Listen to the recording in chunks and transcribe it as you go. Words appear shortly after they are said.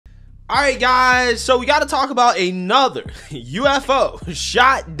All right, guys, so we got to talk about another UFO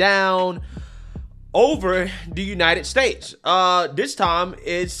shot down over the United States. This time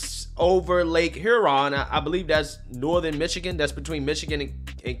it's over Lake Huron. I believe that's northern Michigan. That's between Michigan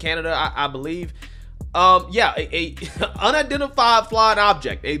and Canada, I believe. Yeah, a unidentified flying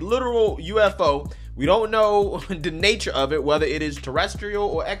object, a literal UFO. We don't know the nature of it, whether it is terrestrial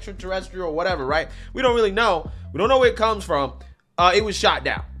or extraterrestrial or whatever, right? We don't really know. We don't know where it comes from. It was shot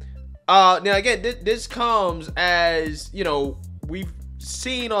down. Now, again, this comes as, you know, we've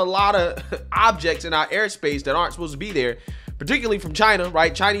seen a lot of objects in our airspace that aren't supposed to be there, particularly from China,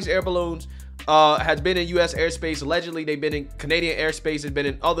 right? Chinese air balloons has been in U.S. airspace. Allegedly, they've been in Canadian airspace. They've been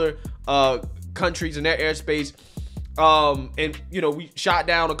in other countries in their airspace. And, you know, we shot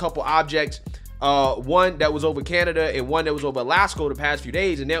down a couple objects, one that was over Canada and one that was over Alaska the past few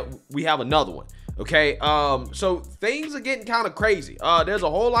days. And then we have another one. Okay, so things are getting kind of crazy. There's a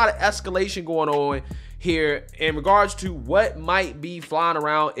whole lot of escalation going on here in regards to what might be flying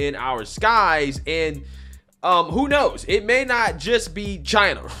around in our skies, and who knows? It may not just be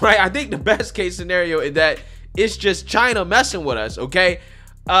China, right? I think the best case scenario is that it's just China messing with us, okay?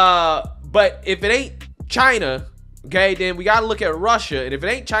 But if it ain't China, okay, then we got to look at Russia, and if it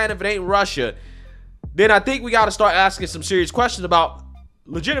ain't China, if it ain't Russia, then I think we got to start asking some serious questions about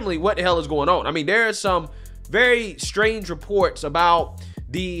legitimately what the hell is going on. I mean, there are some very strange reports about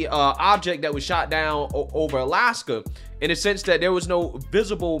the object that was shot down over Alaska, in the sense that there was no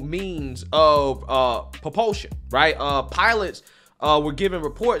visible means of propulsion, right? Pilots were given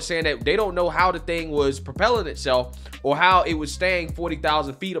reports saying that they don't know how the thing was propelling itself or how it was staying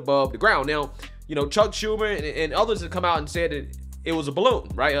 40,000 feet above the ground. Now, you know, Chuck Schumer and others have come out and said that it was a balloon,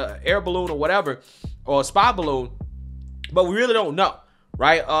 right? An air balloon or whatever, or a spy balloon, but we really don't know.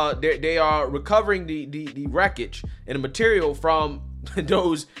 Right, they are recovering the wreckage and the material from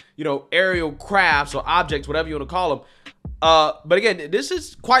those, you know, aerial crafts or objects, whatever you want to call them. But again, this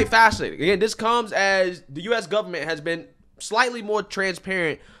is quite fascinating. Again, this comes as the U.S. government has been slightly more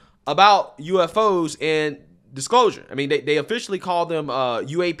transparent about UFOs and disclosure. I mean, they officially call them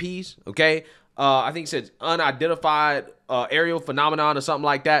UAPs. Okay, I think it says unidentified aerial phenomenon or something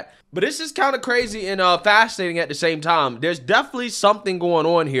like that. But this is kind of crazy and fascinating at the same time. There's definitely something going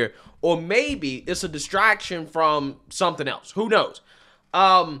on here, or maybe it's a distraction from something else. Who knows?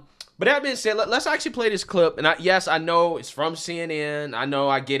 But that being said, let's actually play this clip. And yes, I know it's from CNN. I know,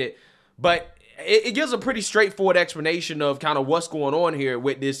 I get it. But it gives a pretty straightforward explanation of kind of what's going on here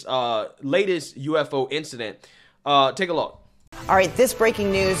with this latest UFO incident. Take a look. All right, this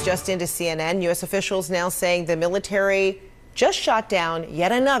breaking news just into CNN. U.S. officials now saying the military just shot down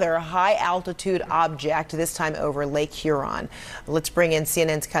yet another high-altitude object, this time over Lake Huron. Let's bring in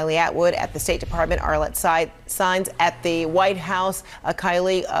CNN's Kylie Atwood at the State Department, Arlette Saenz at the White House.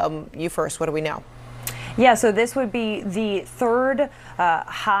 Kylie, you first. What do we know? Yeah, so this would be the third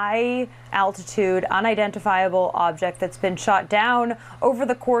high-altitude, unidentifiable object that's been shot down over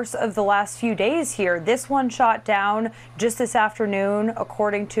the course of the last few days here. This one shot down just this afternoon,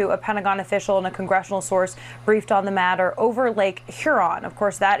 according to a Pentagon official and a congressional source briefed on the matter, over Lake Huron. Of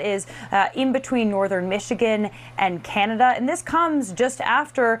course, that is in between northern Michigan and Canada. And this comes just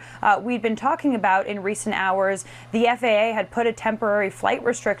after we'd been talking about in recent hours, the FAA had put a temporary flight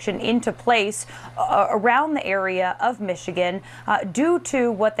restriction into place around the area of Michigan due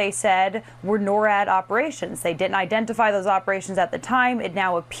to what they said were NORAD operations. They didn't identify those operations at the time. It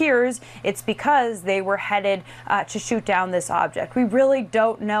now appears it's because they were headed to shoot down this object. We really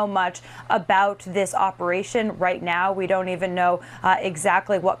don't know much about this operation right now. We don't even know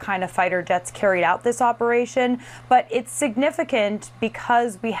exactly what kind of fighter jets carried out this operation, but it's significant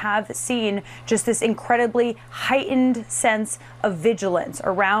because we have seen just this incredibly heightened sense of vigilance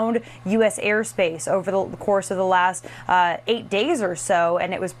around U.S. airspace over the course of the last 8 days or so,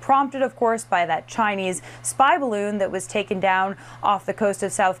 and it was prompted, of course, by that Chinese spy balloon that was taken down off the coast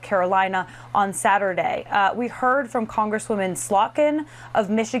of South Carolina on Saturday. We heard from Congresswoman Slotkin of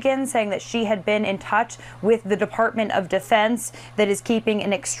Michigan saying that she had been in touch with the Department of Defense that is keeping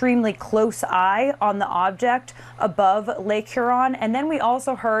an extremely close eye on the object above Lake Huron. And then we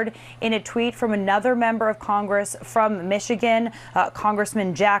also heard in a tweet from another member of Congress from Michigan,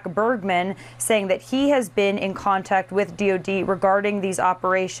 Congressman Jack Bergman, saying that he has been in contact with DOD regarding these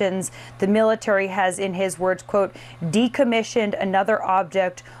operations. The military has, in his words, quote, decommissioned another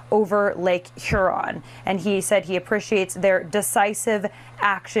object over Lake Huron. And he said he appreciates their decisive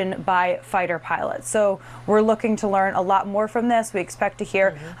action by fighter pilots. So we're looking to learn a lot more from this. We expect to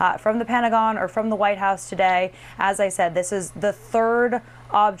hear from the Pentagon or from the White House today. As I said, this is the third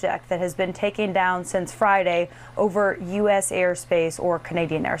object that has been taken down since Friday over U.S. airspace or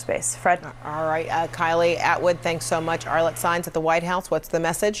Canadian airspace. Fred? All right, Kylie Atwood, thanks so much. Arlette Saenz at the White House, what's the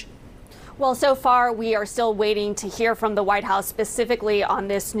message? Well, so far, we are still waiting to hear from the White House specifically on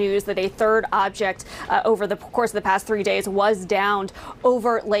this news that a third object over the course of the past 3 days was downed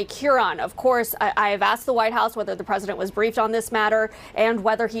over Lake Huron. Of course, I have asked the White House whether the president was briefed on this matter and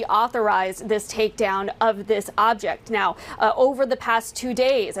whether he authorized this takedown of this object. Now, over the past 2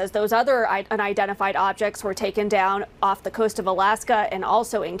 days, as those other unidentified objects were taken down off the coast of Alaska and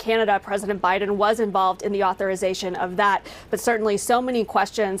also in Canada, President Biden was involved in the authorization of that. But certainly so many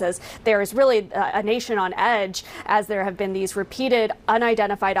questions as there is really a nation on edge as there have been these repeated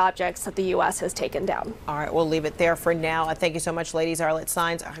unidentified objects that the U.S. has taken down. All right, we'll leave it there for now. Thank you so much, ladies. Arlette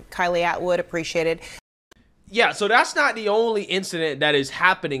Saenz, Kylie Atwood, appreciate it. Yeah, so that's not the only incident that is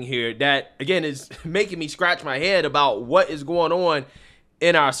happening here that, again, is making me scratch my head about what is going on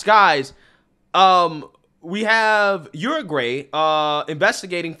in our skies. We have Uruguay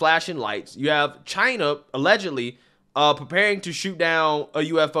investigating flashing lights. You have China allegedly preparing to shoot down a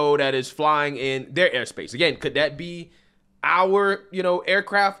UFO that is flying in their airspace. Again, could that be our,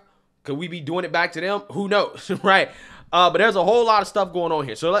 aircraft? Could we be doing it back to them? Who knows, right? But there's a whole lot of stuff going on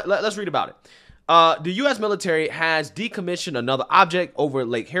here. So let's read about it. The U.S. military has decommissioned another object over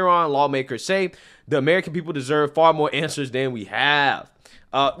Lake Huron. Lawmakers say the American people deserve far more answers than we have.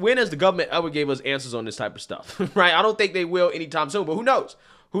 When has the government ever gave us answers on this type of stuff, right? I don't think they will anytime soon, but who knows?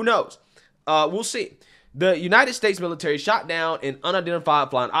 Who knows? We'll see. The United States military shot down an unidentified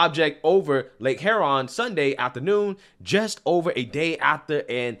flying object over Lake Huron Sunday afternoon, just over a day after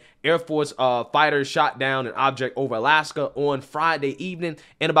an Air Force fighter shot down an object over Alaska on Friday evening,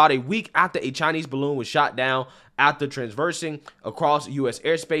 and about a week after a Chinese balloon was shot down after traversing across U.S.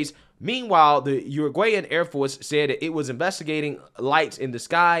 airspace. Meanwhile, the Uruguayan Air Force said that it was investigating lights in the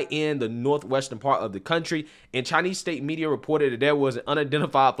sky in the northwestern part of the country, and Chinese state media reported that there was an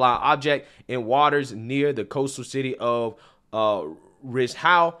unidentified flying object in waters near the coastal city of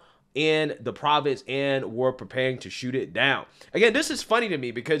Rizhao in the province and were preparing to shoot it down. Again, this is funny to me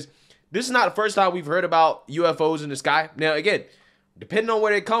because this is not the first time we've heard about UFOs in the sky. Now, again, depending on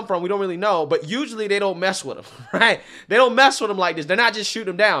where they come from, we don't really know, but usually they don't mess with them, right? They don't mess with them like this. They're not just shooting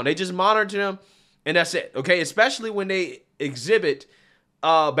them down. They just monitor them, and that's it, okay? Especially when they exhibit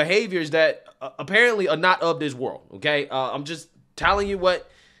behaviors that apparently are not of this world, okay? I'm just telling you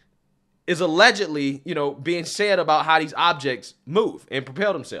what is allegedly, being said about how these objects move and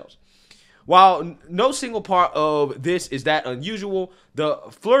propel themselves. While no single part of this is that unusual, the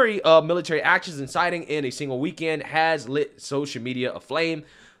flurry of military actions and sighting in a single weekend has lit social media aflame.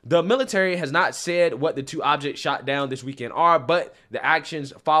 The military has not said what the two objects shot down this weekend are, but the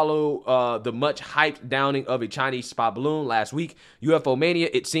actions follow the much hyped downing of a Chinese spy balloon last week. UFO mania,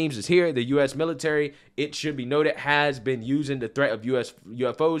 it seems, is here. The U.S. military, it should be noted, has been using the threat of U.S.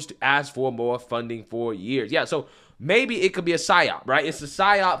 UFOs to ask for more funding for years. Yeah, so maybe it could be a psyop, right? It's a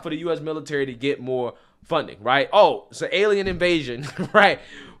psyop for the U.S. military to get more funding, right? Oh, it's an alien invasion, right?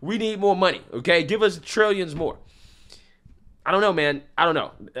 We need more money, okay? Give us trillions more. I don't know, man. I don't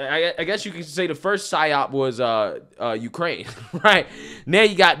know. I guess you can say the first psyop was Ukraine, right? Now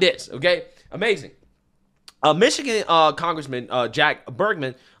you got this, okay? Amazing. Michigan Congressman Jack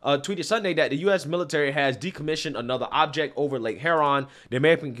Bergman tweeted Sunday that the U.S. military has decommissioned another object over Lake Huron. The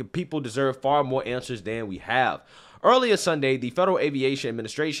American people deserve far more answers than we have. Earlier Sunday, the Federal Aviation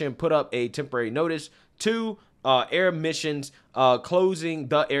Administration put up a temporary notice to air missions closing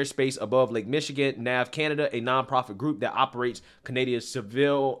the airspace above Lake Michigan. NAV Canada, a nonprofit group that operates Canadian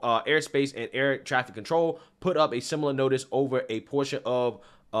civil airspace and air traffic control, put up a similar notice over a portion of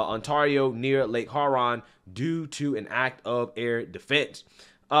Ontario near Lake Huron due to an act of air defense.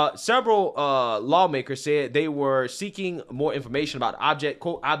 Several lawmakers said they were seeking more information about the object.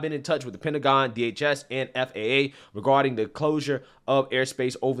 Quote, I've been in touch with the Pentagon, DHS, and FAA regarding the closure of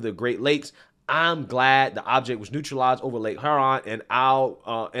airspace over the Great Lakes. I'm glad the object was neutralized over Lake Huron, and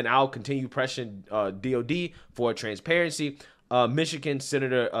I'll continue pressing DOD for transparency. Michigan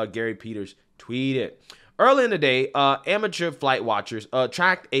Senator Gary Peters tweeted. Early in the day, amateur flight watchers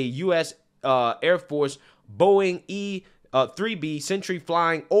tracked a U.S. Air Force Boeing E-3B Sentry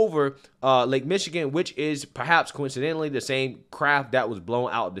flying over Lake Michigan, which is perhaps coincidentally the same craft that was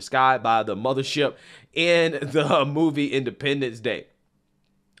blown out of the sky by the mothership in the movie Independence Day.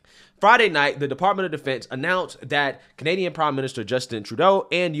 Friday night, the Department of Defense announced that Canadian Prime Minister Justin Trudeau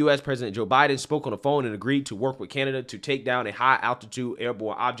and U.S. President Joe Biden spoke on the phone and agreed to work with Canada to take down a high-altitude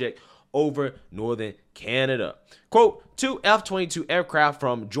airborne object over northern Canada. Quote, two F-22 aircraft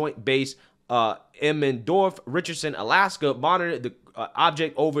from Joint Base Emmendorf, Richardson, Alaska, monitored the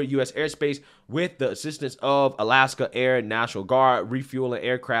object over U.S. airspace with the assistance of Alaska Air National Guard, refueling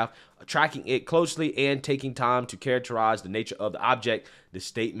aircraft, tracking it closely, and taking time to characterize the nature of the object. The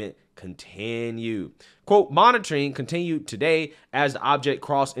statement continued. Quote, monitoring continued today as the object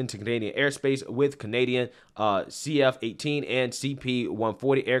crossed into Canadian airspace with Canadian CF-18 and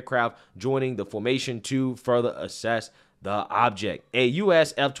CP-140 aircraft joining the formation to further assess the object. A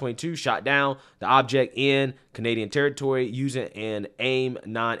U.S. F-22 shot down the object in Canadian territory using an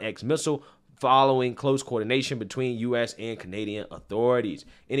AIM-9X missile following close coordination between U.S. and Canadian authorities.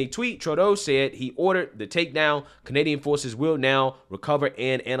 In a tweet, Trudeau said he ordered the takedown. Canadian forces will now recover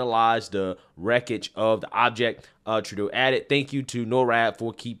and analyze the wreckage of the object. Trudeau added, thank you to NORAD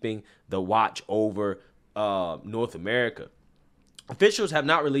for keeping the watch over North America. Officials have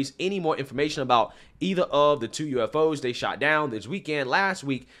not released any more information about either of the two UFOs they shot down this weekend. Last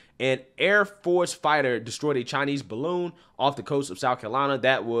week, an Air Force fighter destroyed a Chinese balloon off the coast of South Carolina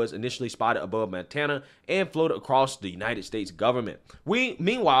that was initially spotted above Montana and floated across the United States government.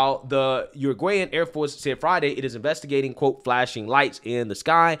 Meanwhile, the Uruguayan Air Force said Friday it is investigating, quote, flashing lights in the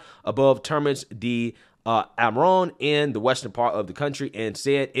sky above Termes de Amron in the western part of the country, and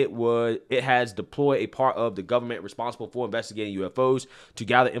said it has deployed a part of the government responsible for investigating UFOs to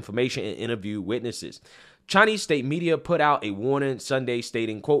gather information and interview witnesses. Chinese state media put out a warning Sunday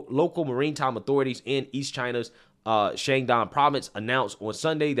stating, quote, local maritime authorities in East China's Shandong province announced on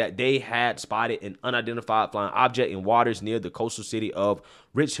Sunday that they had spotted an unidentified flying object in waters near the coastal city of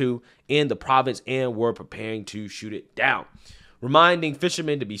Rizhou in the province and were preparing to shoot it down. Reminding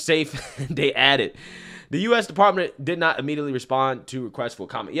fishermen to be safe, they added. The U.S. Department did not immediately respond to requests for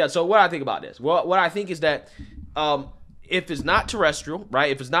comment. Yeah, so what I think about this? Well, what I think is that if it's not terrestrial,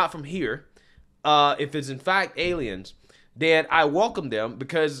 right, if it's not from here, if it's in fact aliens, then I welcome them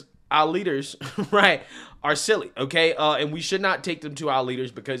because our leaders, right, are silly, okay? And we should not take them to our leaders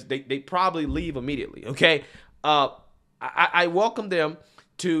because they probably leave immediately, okay? I welcome them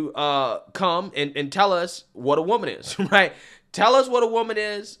to come and tell us what a woman is, right? Tell us what a woman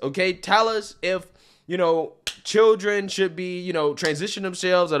is, okay? Tell us if, you know, children should be, you know, transition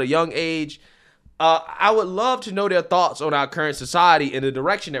themselves at a young age. I would love to know their thoughts on our current society and the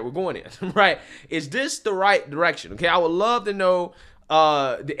direction that we're going in, right? Is this the right direction? Okay, I would love to know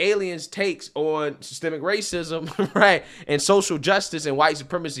the aliens' takes on systemic racism, right, and social justice and white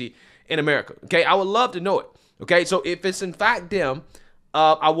supremacy in America. Okay, I would love to know it. Okay, so if it's in fact them,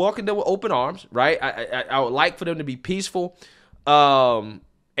 I welcome them with open arms, right? I would like for them to be peaceful.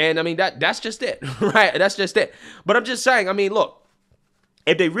 And I mean, that's just it, right? That's just it. But I'm just saying, I mean, look,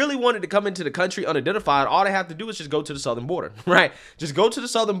 if they really wanted to come into the country unidentified, all they have to do is just go to the southern border, right? Just go to the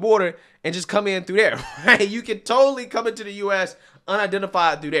southern border and just come in through there, right? You can totally come into the U.S.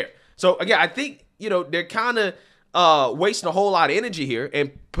 unidentified through there. So again, I think, you know, they're kind of wasting a whole lot of energy here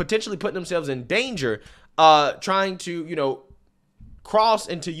and potentially putting themselves in danger trying to, you know, cross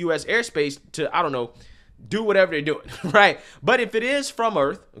into U.S. airspace to, I don't know, do whatever they're doing, right? But if it is from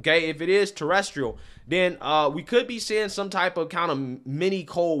Earth, okay, if it is terrestrial, then we could be seeing some type of kind of mini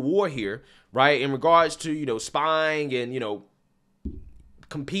Cold War here, right? In regards to, you know, spying and, you know,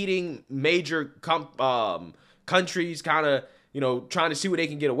 competing major countries kind of, you know, trying to see what they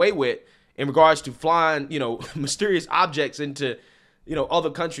can get away with in regards to flying, you know, mysterious objects into, you know,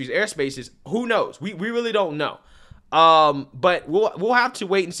 other countries' airspaces. Who knows? We really don't know. But we'll have to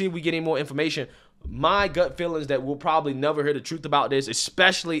wait and see if we get any more information. My gut feeling is that we'll probably never hear the truth about this,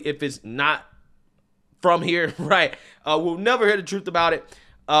 especially if it's not from here, right? We'll never hear the truth about it.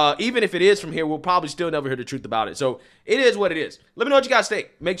 Even if it is from here, we'll probably still never hear the truth about it. So it is what it is. Let me know what you guys think.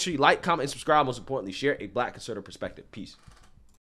 Make sure you like, comment, and subscribe. Most importantly, share a Black conservative perspective. Peace.